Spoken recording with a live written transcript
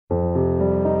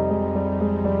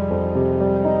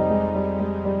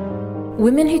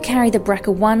Women who carry the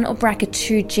BRCA1 or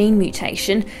BRCA2 gene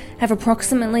mutation have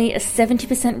approximately a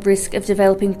 70% risk of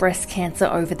developing breast cancer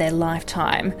over their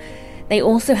lifetime. They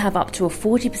also have up to a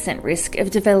 40% risk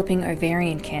of developing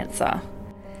ovarian cancer.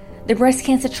 The breast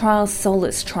cancer trial's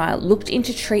SOLACE trial looked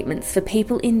into treatments for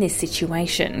people in this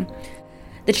situation.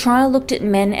 The trial looked at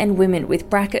men and women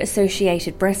with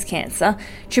BRCA-associated breast cancer,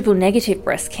 triple-negative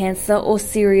breast cancer, or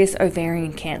serious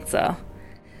ovarian cancer.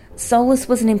 SOLACE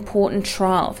was an important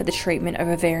trial for the treatment of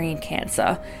ovarian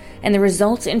cancer, and the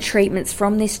results and treatments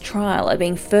from this trial are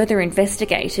being further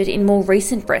investigated in more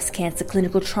recent breast cancer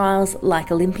clinical trials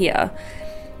like Olympia.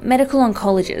 Medical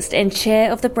oncologist and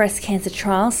chair of the Breast Cancer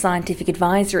Trial Scientific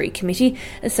Advisory Committee,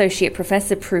 Associate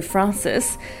Professor Prue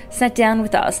Francis, sat down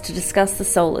with us to discuss the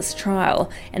SOLACE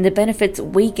trial and the benefits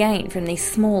we gain from these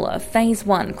smaller Phase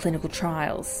 1 clinical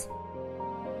trials.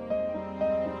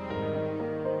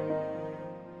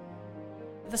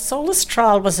 The SOLACE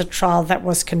trial was a trial that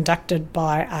was conducted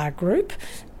by our group,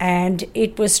 and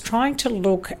it was trying to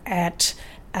look at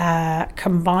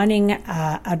combining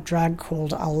a drug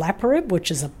called olaparib,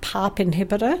 which is a PARP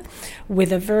inhibitor,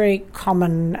 with a very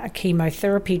common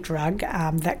chemotherapy drug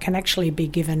that can actually be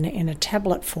given in a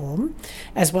tablet form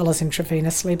as well as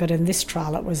intravenously, but in this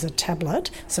trial it was a tablet.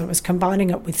 So it was combining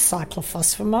it with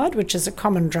cyclophosphamide, which is a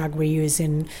common drug we use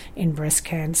in breast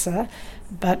cancer.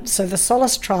 So the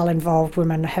SOLACE trial involved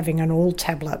women having an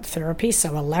all-tablet therapy, so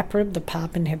olaparib, the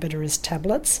PARP inhibitor, is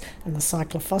tablets, and the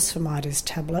cyclophosphamide is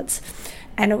tablets.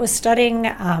 And it was studying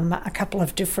a couple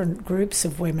of different groups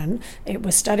of women. It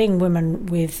was studying women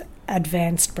with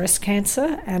advanced breast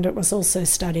cancer, and it was also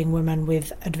studying women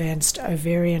with advanced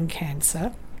ovarian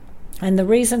cancer. And the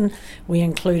reason we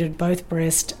included both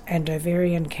breast and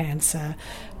ovarian cancer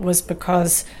was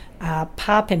because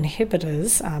PARP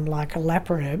inhibitors, like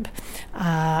olaparib,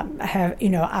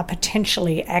 are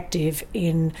potentially active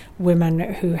in women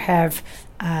who have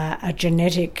a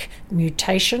genetic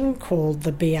mutation called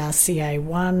the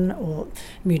BRCA1 or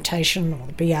mutation, or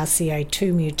the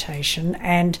BRCA2 mutation,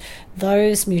 and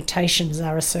those mutations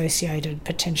are associated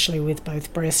potentially with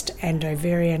both breast and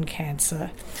ovarian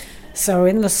cancer. So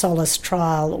in the SOLACE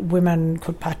trial, women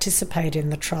could participate in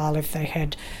the trial if they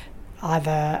had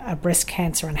either a breast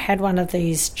cancer and had one of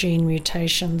these gene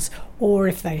mutations, or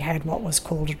if they had what was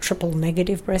called a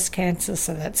triple-negative breast cancer,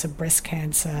 so that's a breast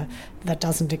cancer that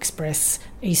doesn't express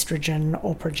estrogen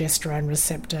or progesterone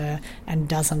receptor and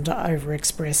doesn't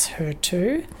overexpress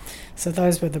HER2. So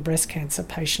those were the breast cancer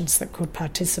patients that could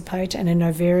participate. And in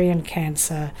ovarian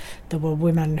cancer, there were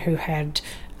women who had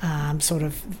sort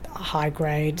of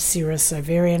high-grade serous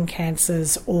ovarian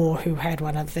cancers, or who had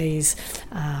one of these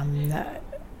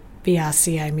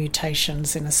BRCA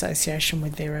mutations in association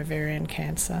with their ovarian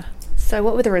cancer. So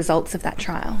what were the results of that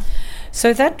trial?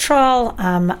 So that trial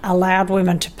allowed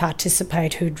women to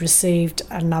participate who'd received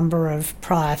a number of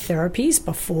prior therapies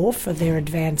before for their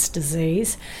advanced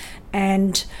disease.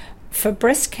 And for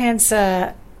breast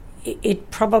cancer,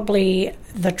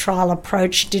 the trial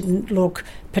approach didn't look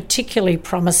particularly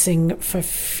promising for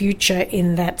future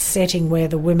in that setting where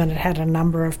the women had a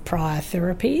number of prior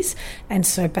therapies. And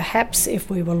so perhaps if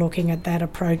we were looking at that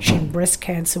approach in breast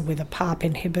cancer with a PARP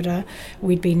inhibitor,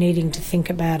 we'd be needing to think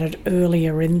about it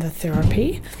earlier in the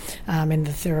therapy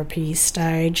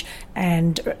stage.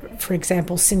 And for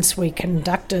example, since we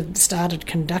started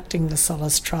conducting the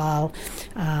SOLACE trial,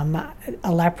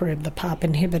 olaparib, the PARP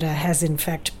inhibitor, has in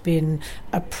fact been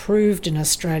approved in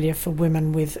Australia for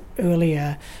women with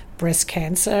earlier breast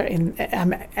cancer,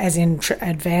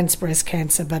 advanced breast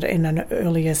cancer, but in an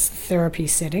earlier therapy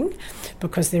setting,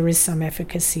 because there is some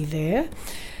efficacy there.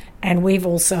 And we've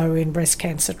also, in breast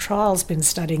cancer trials, been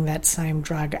studying that same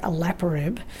drug,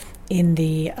 olaparib, in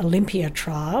the Olympia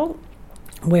trial,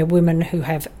 where women who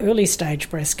have early stage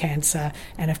breast cancer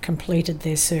and have completed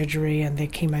their surgery and their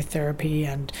chemotherapy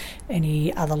and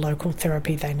any other local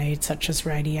therapy they need, such as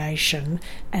radiation,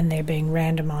 and they're being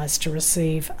randomised to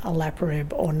receive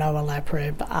olaparib or no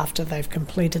olaparib after they've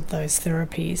completed those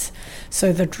therapies.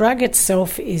 So the drug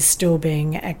itself is still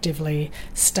being actively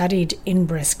studied in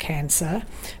breast cancer,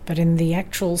 but in the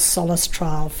actual SOLACE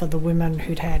trial for the women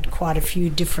who'd had quite a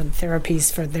few different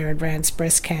therapies for their advanced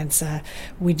breast cancer,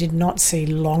 we did not see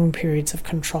long periods of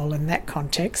control in that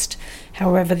context.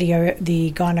 However,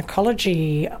 the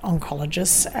gynecology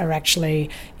oncologists are actually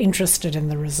interested in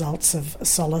the results of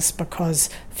SOLACE, because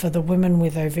for the women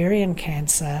with ovarian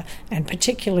cancer, and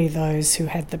particularly those who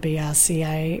had the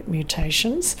BRCA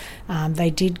mutations, they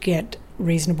did get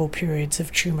reasonable periods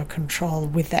of tumour control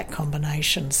with that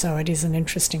combination. So it is an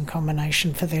interesting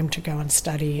combination for them to go and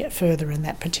study further in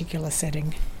that particular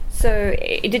setting. So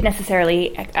it didn't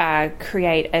necessarily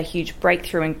create a huge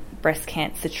breakthrough in breast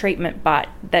cancer treatment, but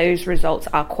those results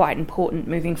are quite important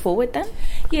moving forward then?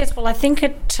 Yes, well, I think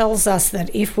it tells us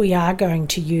that if we are going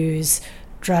to use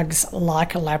drugs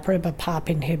like olaparib, a PARP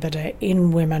inhibitor,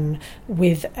 in women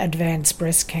with advanced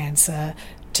breast cancer,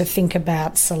 to think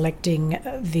about selecting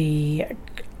the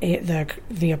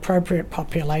appropriate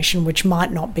population, which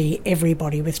might not be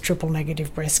everybody with triple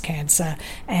negative breast cancer,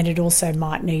 and it also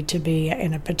might need to be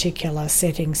in a particular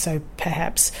setting, so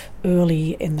perhaps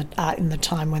early in the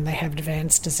time when they have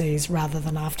advanced disease rather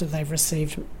than after they've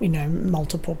received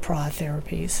multiple prior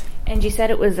therapies. And you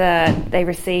said it was they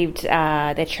received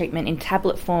their treatment in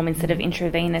tablet form instead of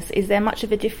intravenous. Is there much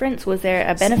of a difference? Was there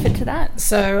a benefit to that?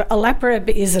 So olaparib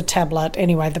is a tablet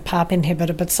anyway, the PARP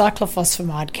inhibitor, but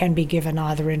cyclophosphamide can be given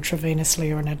either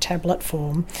intravenously or in a tablet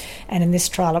form, and in this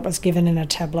trial it was given in a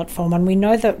tablet form, and we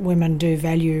know that women do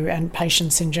value, and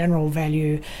patients in general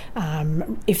value,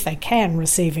 if they can,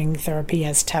 receiving therapy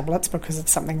as tablets, because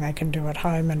it's something they can do at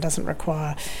home and doesn't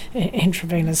require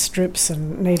intravenous strips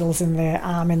and needles in their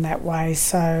arm in that way.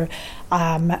 So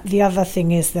the other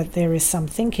thing is that there is some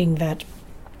thinking that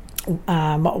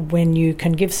when you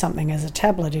can give something as a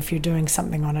tablet, if you're doing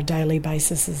something on a daily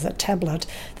basis as a tablet,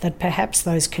 that perhaps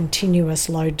those continuous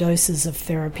low doses of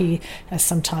therapy, as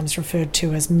sometimes referred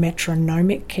to as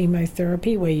metronomic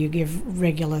chemotherapy, where you give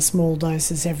regular small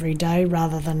doses every day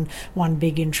rather than one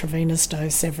big intravenous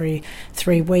dose every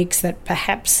 3 weeks, that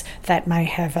perhaps that may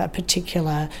have a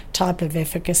particular type of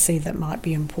efficacy that might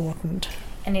be important.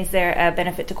 And is there a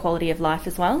benefit to quality of life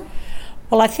as well?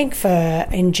 Well, I think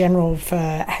in general, for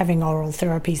having oral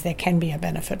therapies, there can be a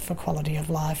benefit for quality of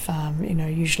life.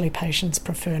 Usually patients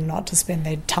prefer not to spend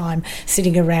their time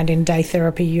sitting around in day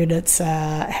therapy units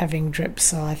having drips.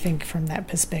 So I think from that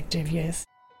perspective, yes.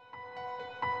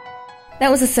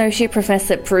 That was Associate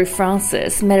Professor Prue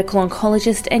Francis, Medical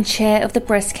Oncologist and Chair of the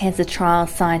Breast Cancer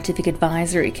Trials Scientific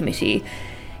Advisory Committee.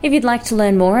 If you'd like to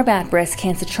learn more about breast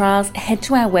cancer trials, head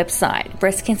to our website,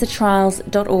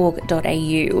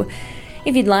 breastcancertrials.org.au.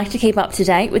 If you'd like to keep up to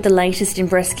date with the latest in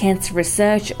breast cancer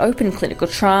research, open clinical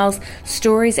trials,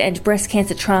 stories and breast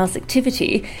cancer trials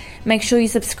activity, make sure you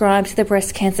subscribe to the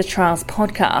Breast Cancer Trials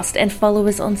podcast and follow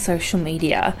us on social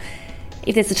media.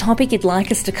 If there's a topic you'd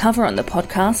like us to cover on the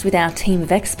podcast with our team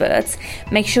of experts,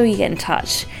 make sure you get in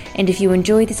touch. And if you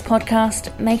enjoy this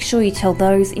podcast, make sure you tell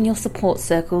those in your support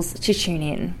circles to tune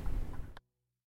in.